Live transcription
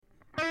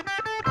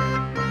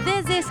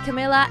is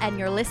Camilla, and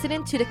you're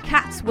listening to The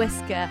Cat's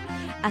Whisker,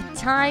 a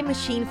time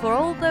machine for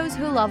all those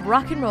who love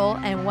rock and roll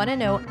and want to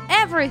know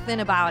everything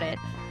about it.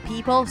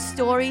 People,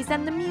 stories,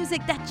 and the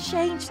music that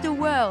changed the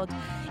world.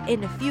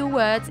 In a few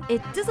words,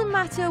 it doesn't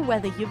matter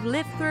whether you've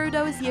lived through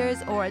those years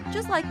or,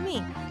 just like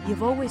me,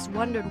 you've always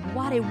wondered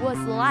what it was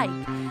like.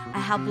 I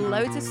have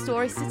loads of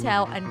stories to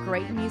tell and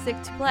great music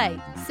to play.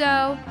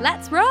 So,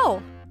 let's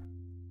roll!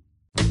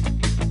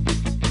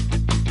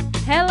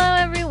 Hello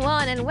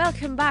everyone, and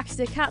welcome back to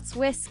The Cat's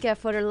Whisker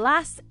for the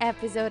last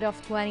episode of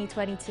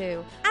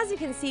 2022. As you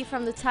can see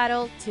from the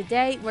title,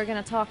 today we're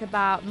going to talk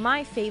about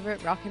my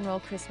favorite rock and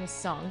roll Christmas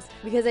songs,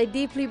 because I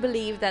deeply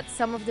believe that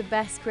some of the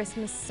best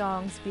Christmas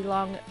songs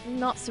belong,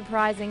 not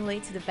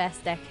surprisingly, to the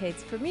best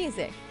decades for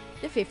music,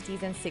 the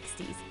 50s and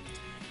 60s.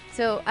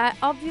 So I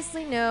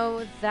obviously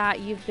know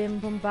that you've been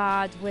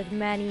bombarded with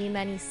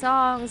many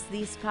songs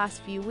these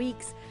past few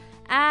weeks,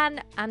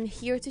 and I'm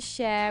here to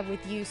share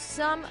with you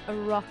some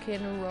rock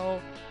and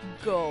roll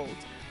gold.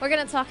 We're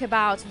going to talk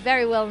about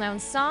very well-known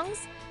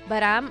songs,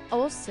 but I'm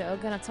also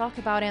going to talk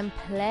about and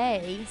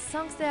play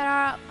songs that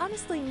are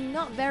honestly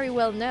not very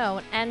well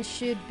known and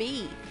should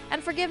be.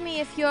 And forgive me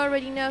if you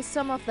already know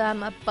some of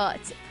them,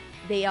 but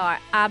they are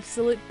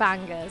absolute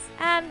bangers.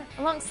 And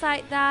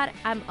alongside that,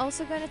 I'm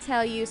also going to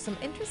tell you some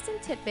interesting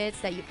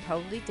tidbits that you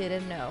probably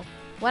didn't know.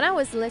 When I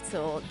was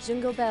little,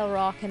 Jingle Bell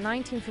Rock, a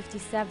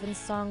 1957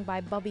 song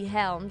by Bobby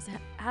Helms,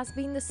 has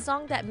been the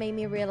song that made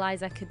me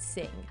realize I could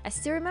sing. I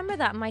still remember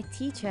that my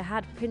teacher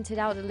had printed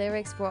out the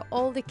lyrics for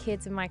all the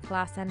kids in my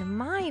class, and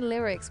my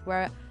lyrics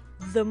were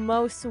the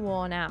most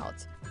worn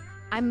out.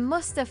 I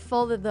must have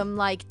folded them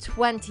like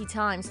 20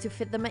 times to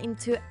fit them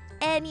into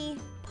any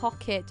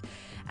pocket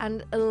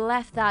and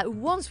left that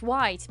once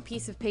white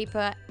piece of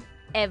paper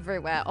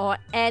everywhere or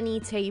any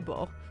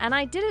table. And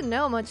I didn't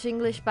know much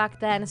English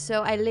back then,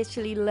 so I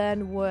literally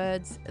learned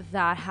words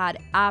that had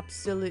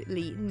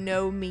absolutely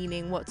no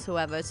meaning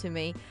whatsoever to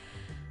me.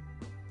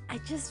 I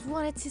just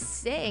wanted to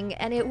sing,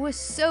 and it was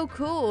so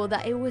cool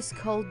that it was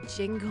called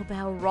Jingle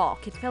Bell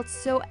Rock. It felt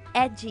so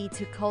edgy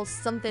to call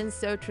something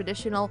so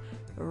traditional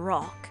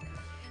rock.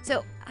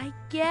 So I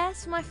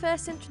guess my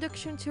first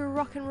introduction to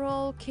rock and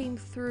roll came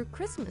through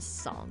Christmas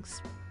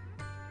songs.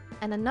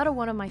 And another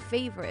one of my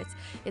favorites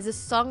is a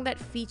song that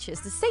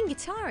features the same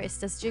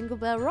guitarist as Jingle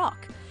Bell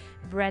Rock,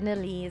 Brenda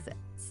Lee's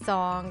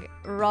song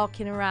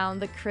Rockin' Around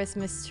the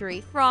Christmas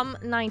Tree from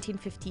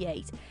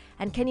 1958.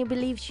 And can you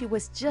believe she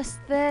was just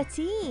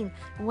 13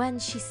 when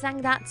she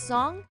sang that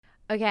song?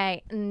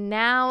 Okay,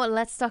 now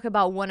let's talk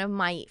about one of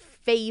my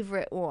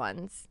favorite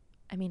ones.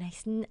 I mean,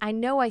 I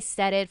know I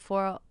said it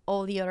for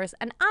all the others,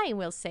 and I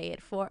will say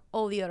it for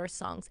all the other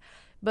songs,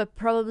 but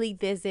probably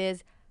this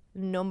is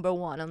number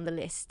one on the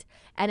list,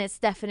 and it's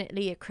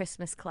definitely a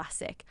Christmas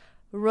classic.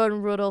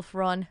 Run Rudolph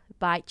Run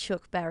by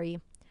Chuck Berry.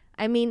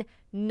 I mean,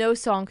 no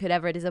song could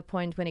ever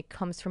disappoint when it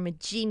comes from a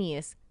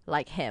genius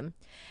like him.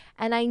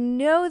 And I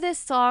know this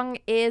song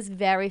is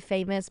very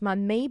famous, but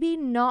maybe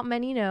not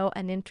many know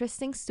an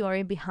interesting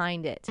story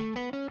behind it.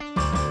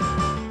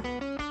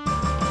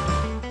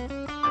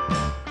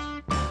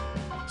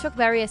 Chuck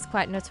Berry is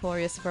quite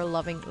notorious for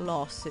loving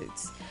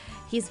lawsuits.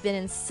 He's been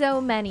in so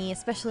many,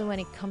 especially when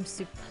it comes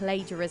to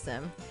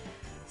plagiarism.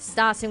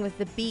 Starting with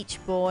the Beach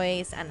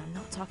Boys, and I'm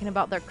not talking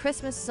about their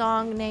Christmas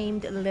song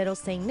named Little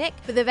Saint Nick,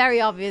 but the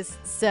very obvious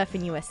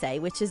Surfin' USA,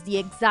 which is the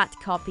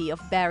exact copy of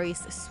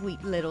Berry's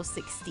Sweet Little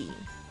 16.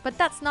 But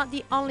that's not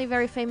the only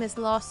very famous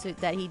lawsuit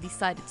that he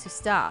decided to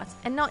start,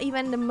 and not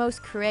even the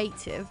most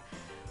creative,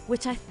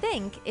 which I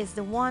think is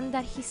the one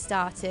that he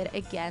started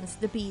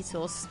against the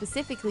Beatles,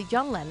 specifically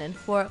John Lennon,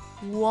 for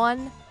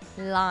one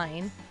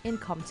line in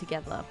Come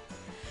Together.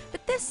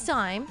 But this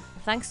time,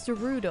 thanks to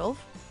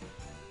Rudolph,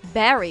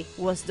 Berry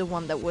was the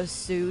one that was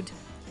sued.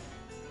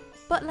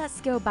 But let's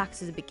go back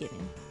to the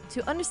beginning.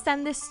 To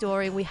understand this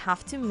story, we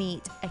have to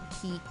meet a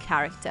key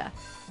character,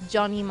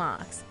 Johnny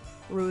Marks,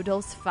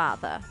 Rudolph's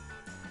father.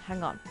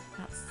 Hang on,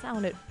 that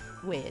sounded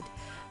weird.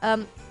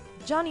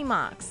 Johnny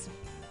Marks,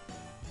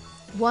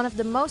 one of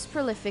the most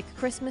prolific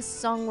Christmas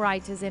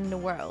songwriters in the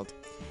world.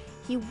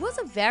 He was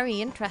a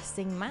very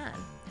interesting man.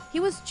 He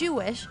was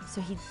Jewish,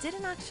 so he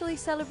didn't actually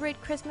celebrate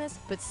Christmas,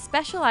 but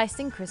specialized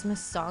in Christmas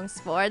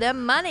songs for the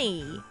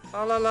money.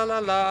 La la la la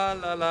la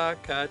la la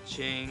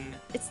ka-ching.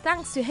 It's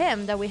thanks to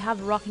him that we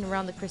have Rockin'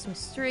 Around the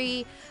Christmas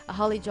Tree, A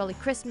Holly Jolly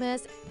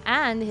Christmas,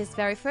 and his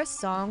very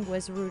first song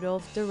was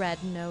Rudolph the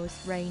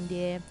Red-Nosed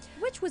Reindeer,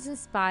 which was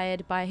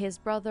inspired by his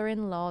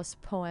brother-in-law's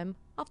poem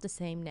of the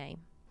same name.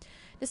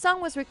 The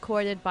song was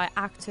recorded by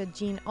actor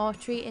Gene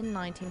Autry in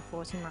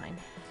 1949.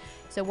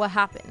 So what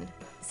happened?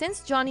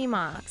 Since Johnny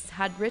Marks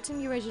had written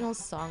the original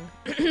song,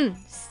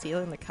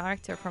 stealing the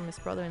character from his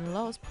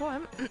brother-in-law's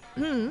poem,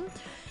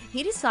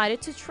 he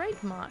decided to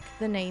trademark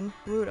the name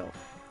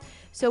Rudolph.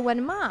 So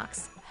when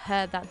Marks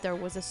heard that there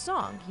was a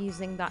song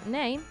using that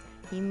name,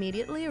 he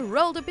immediately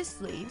rolled up his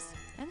sleeves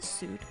and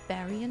sued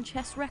Berry and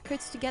Chess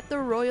Records to get the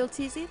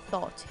royalties he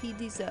thought he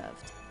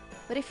deserved.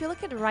 But if you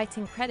look at the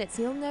writing credits,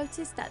 you'll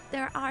notice that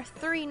there are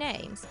 3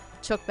 names.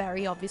 Chuck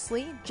Berry,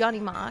 obviously, Johnny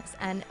Marks,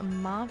 and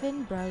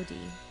Marvin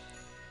Brody.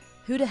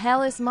 Who the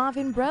hell is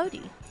Marvin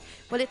Brody?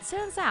 Well, it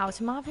turns out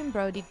Marvin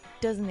Brody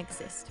doesn't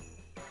exist.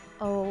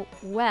 Oh,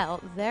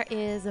 well, there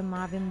is a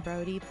Marvin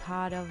Brody,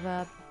 part of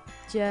a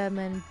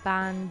German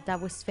band that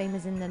was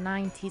famous in the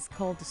 90s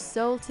called the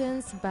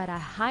Sultans, but I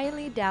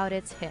highly doubt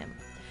it's him.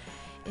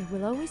 It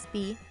will always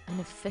be an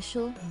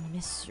official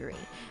mystery.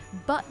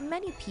 But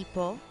many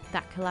people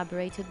that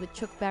collaborated with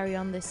Chuck Berry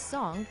on this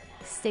song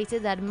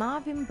stated that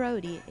Marvin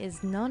Brody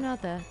is none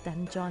other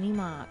than Johnny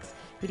Marks,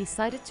 who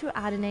decided to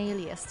add an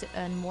alias to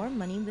earn more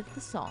money with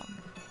the song.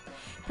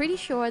 Pretty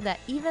sure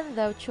that even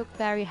though Chuck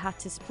Berry had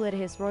to split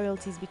his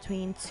royalties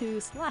between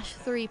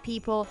 2/3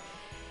 people,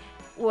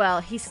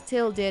 well, he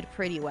still did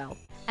pretty well.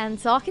 And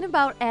talking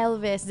about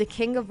Elvis, the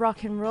king of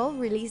rock and roll,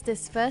 released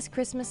his first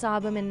Christmas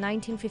album in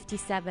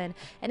 1957,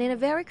 and in a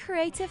very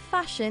creative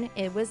fashion,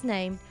 it was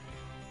named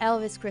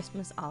Elvis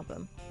Christmas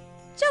Album.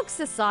 Jokes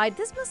aside,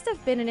 this must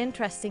have been an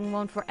interesting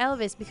one for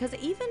Elvis, because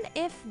even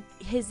if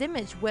his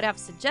image would have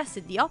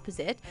suggested the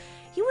opposite,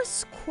 he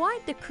was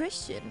quite the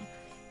Christian.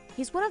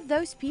 He's one of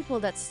those people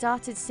that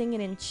started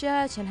singing in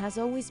church and has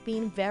always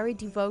been very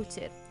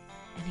devoted.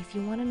 And if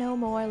you want to know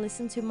more,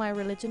 listen to my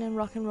Religion and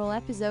Rock and Roll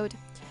episode.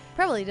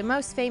 Probably the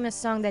most famous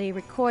song that he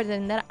recorded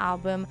in that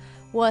album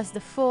was the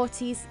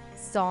 40s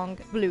song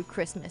Blue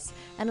Christmas.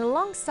 And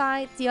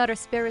alongside the other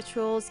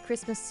spirituals,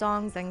 Christmas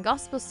songs and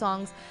gospel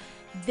songs,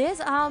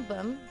 this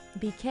album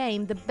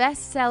became the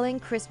best-selling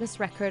Christmas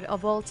record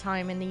of all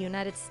time in the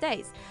United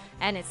States.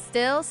 And it's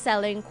still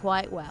selling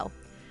quite well.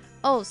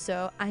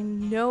 Also, I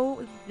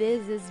know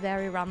this is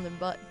very random,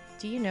 but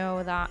do you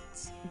know that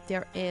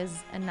there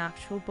is an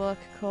actual book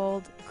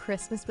called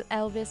Christmas with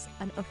Elvis,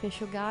 an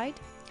official guide?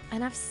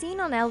 And I've seen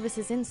on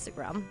Elvis's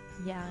Instagram,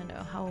 yeah, I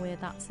know how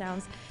weird that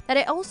sounds, that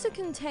it also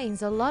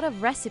contains a lot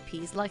of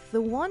recipes, like the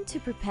one to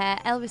prepare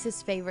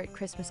Elvis's favorite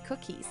Christmas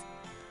cookies.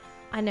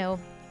 I know,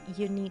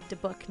 you need the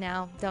book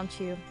now, don't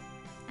you?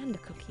 And the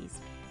cookies.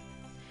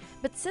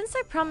 But since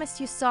I promised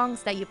you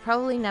songs that you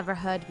probably never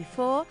heard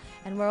before,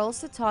 and we're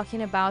also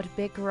talking about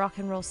big rock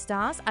and roll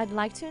stars, I'd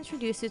like to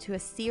introduce you to a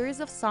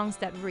series of songs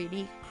that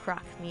really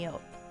crack me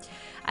up.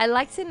 I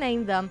like to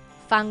name them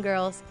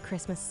Fangirls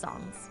Christmas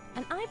songs.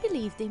 And I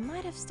believe they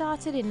might have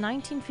started in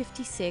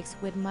 1956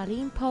 with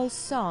Marlene Paul's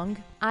song,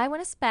 I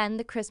Wanna Spend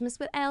the Christmas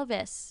with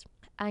Elvis.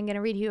 I'm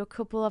gonna read you a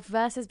couple of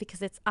verses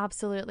because it's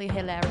absolutely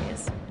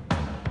hilarious.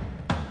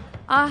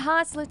 Our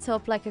hearts lit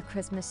up like a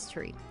Christmas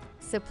tree.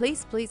 So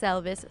please, please,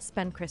 Elvis,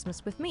 spend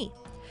Christmas with me.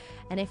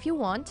 And if you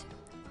want,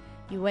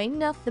 you ain't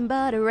nothing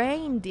but a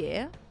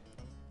reindeer.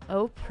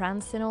 Oh,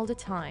 prancing all the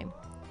time.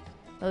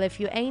 Well, if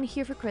you ain't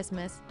here for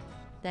Christmas,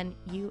 then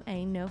you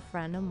ain't no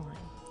friend of mine.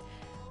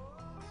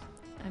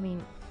 I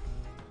mean,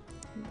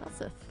 that's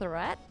a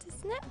threat,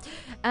 isn't it?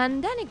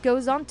 And then it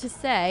goes on to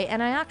say,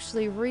 and I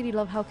actually really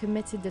love how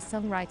committed the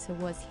songwriter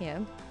was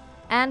here.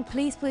 And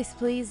please, please,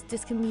 please,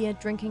 this can be a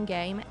drinking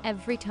game.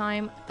 Every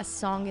time a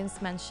song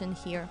is mentioned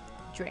here,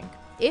 drink.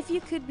 If you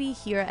could be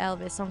here,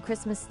 Elvis, on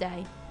Christmas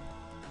Day.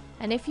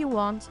 And if you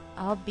want,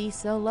 I'll be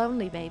so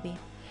lonely, baby.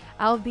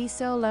 I'll be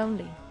so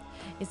lonely.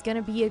 It's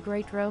gonna be a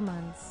great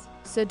romance.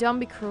 So don't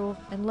be cruel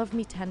and love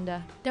me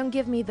tender. Don't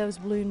give me those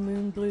blue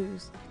moon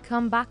blues.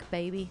 Come back,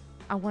 baby.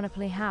 I wanna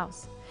play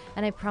house.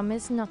 And I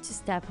promise not to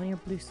step on your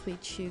blue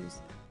suede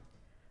shoes.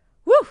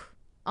 Woo!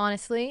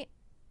 Honestly,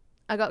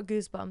 I got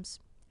goosebumps.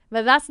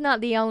 But that's not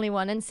the only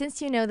one, and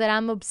since you know that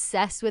I'm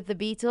obsessed with the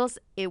Beatles,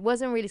 it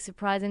wasn't really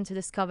surprising to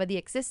discover the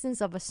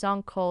existence of a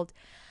song called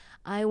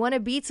I Want a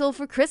Beatle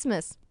for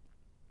Christmas.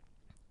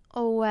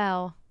 Oh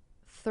well,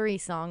 3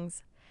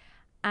 songs.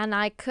 And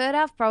I could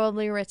have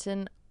probably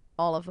written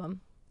all of them.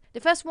 The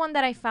first one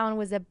that I found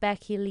was a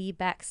Becky Lee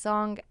Beck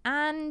song,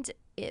 and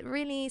it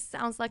really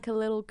sounds like a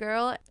little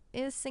girl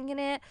is singing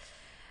it.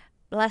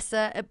 Bless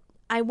her.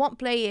 I won't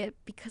play it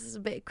because it's a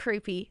bit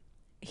creepy.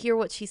 Hear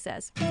what she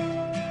says.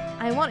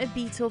 I want a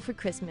Beatle for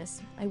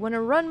Christmas. I want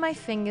to run my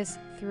fingers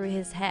through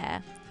his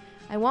hair.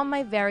 I want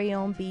my very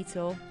own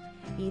Beatle.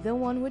 Either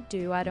one would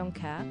do, I don't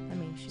care. I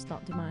mean, she's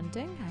not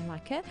demanding. I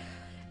like it.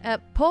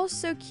 Paul's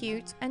so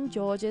cute and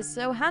George is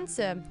so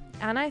handsome.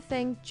 And I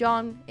think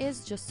John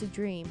is just a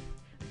dream.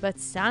 But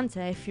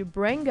Santa, if you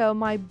bringo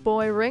my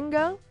boy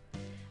Ringo,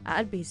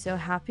 I'd be so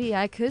happy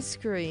I could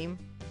scream.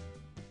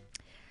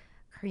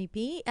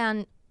 Creepy.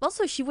 And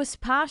also, she was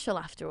partial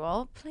after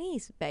all.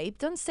 Please, babe,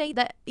 don't say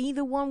that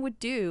either one would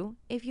do.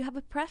 If you have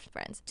a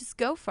preference, just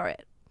go for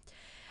it.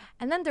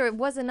 And then there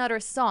was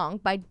another song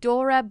by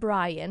Dora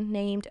Bryan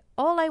named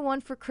All I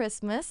Want for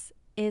Christmas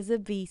is a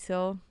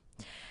Beatle.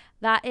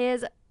 That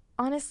is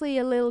honestly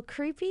a little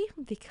creepy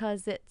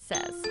because it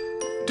says,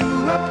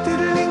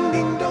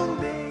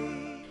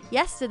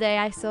 yesterday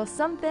I saw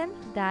something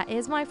that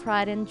is my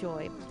pride and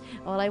joy.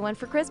 All I want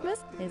for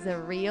Christmas is a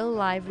real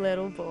live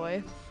little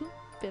boy.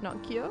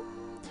 Pinocchio.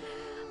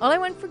 All I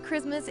want for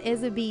Christmas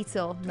is a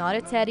Beatle, not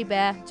a teddy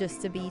bear,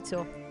 just a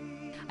Beatle.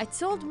 I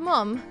told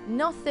Mum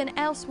nothing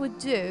else would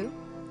do,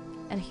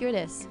 and hear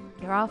this,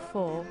 There are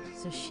 4,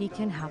 so she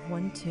can have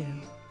one too.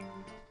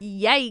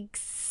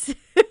 Yikes!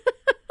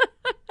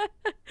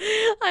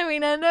 I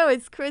mean, I know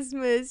it's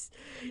Christmas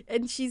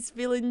and she's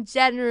feeling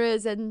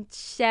generous and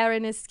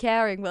sharing is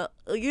caring, but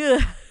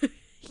ugh,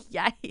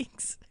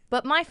 yikes.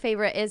 But my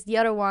favorite is the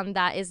other one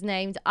that is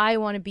named I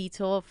Want a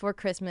Beetle for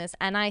Christmas,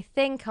 and I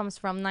think comes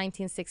from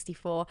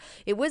 1964.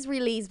 It was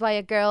released by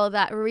a girl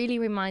that really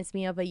reminds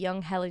me of a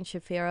young Helen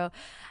Shapiro.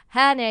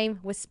 Her name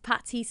was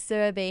Patti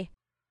Serby.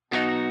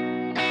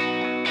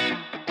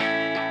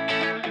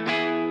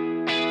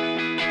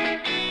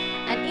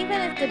 And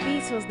even if the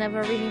Beatles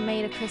never really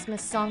made a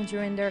Christmas song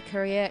during their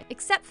career,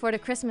 except for the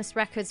Christmas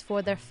records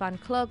for their fan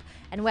club,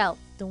 and well,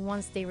 the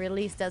ones they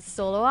released as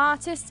solo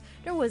artists,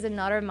 there was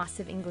another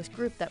massive English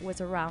group that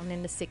was around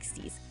in the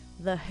 60s,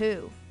 The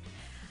Who.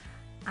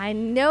 I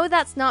know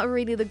that's not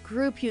really the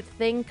group you'd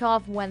think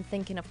of when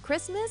thinking of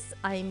Christmas.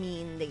 I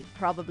mean, they'd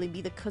probably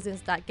be the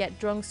cousins that get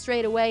drunk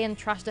straight away and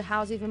trash the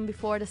house even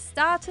before the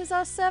starters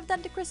are served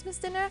at the Christmas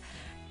dinner.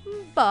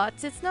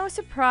 But it's no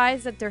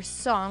surprise that their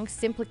song,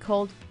 simply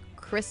called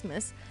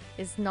Christmas,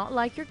 is not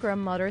like your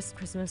grandmother's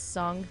Christmas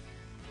song.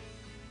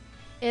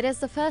 It is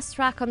the first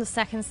track on the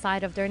second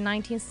side of their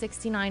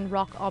 1969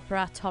 rock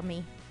opera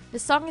Tommy. The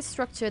song is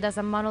structured as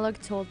a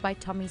monologue told by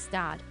Tommy's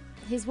dad.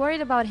 He's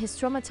worried about his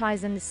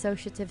traumatized and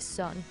dissociative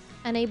son,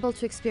 unable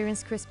to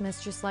experience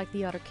Christmas just like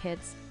the other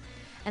kids.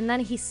 And then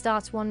he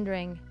starts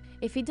wondering,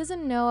 if he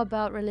doesn't know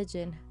about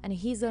religion and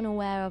he's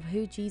unaware of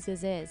who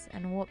Jesus is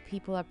and what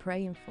people are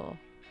praying for,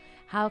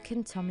 how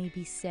can Tommy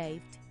be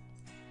saved?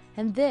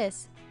 And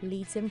this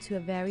leads him to a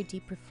very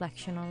deep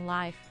reflection on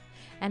life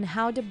and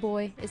how the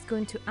boy is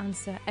going to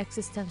answer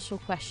existential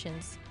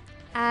questions.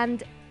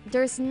 And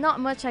there's not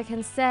much I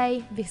can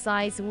say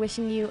besides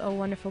wishing you a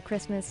wonderful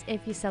Christmas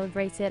if you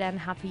celebrate it, and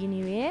Happy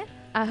New Year.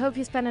 I hope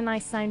you spend a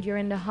nice time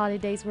during the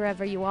holidays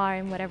wherever you are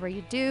and whatever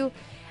you do.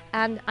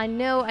 And I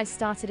know I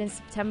started in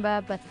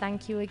September, but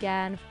thank you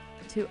again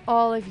to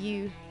all of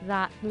you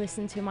that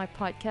listen to my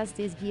podcast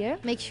this year.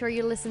 Make sure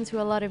you listen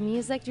to a lot of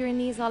music during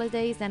these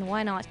holidays, and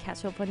why not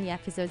catch up on the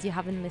episodes you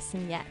haven't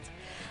listened yet.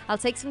 I'll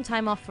take some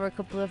time off for a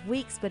couple of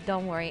weeks, but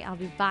don't worry, I'll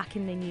be back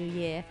in the new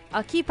year.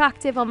 I'll keep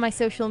active on my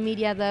social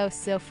media though,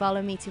 so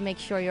follow me to make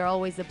sure you're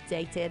always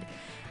updated.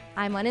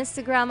 I'm on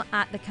Instagram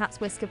at the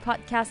Cats Whisker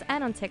Podcast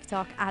and on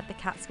TikTok at the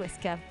Cats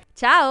Whisker.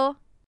 Ciao!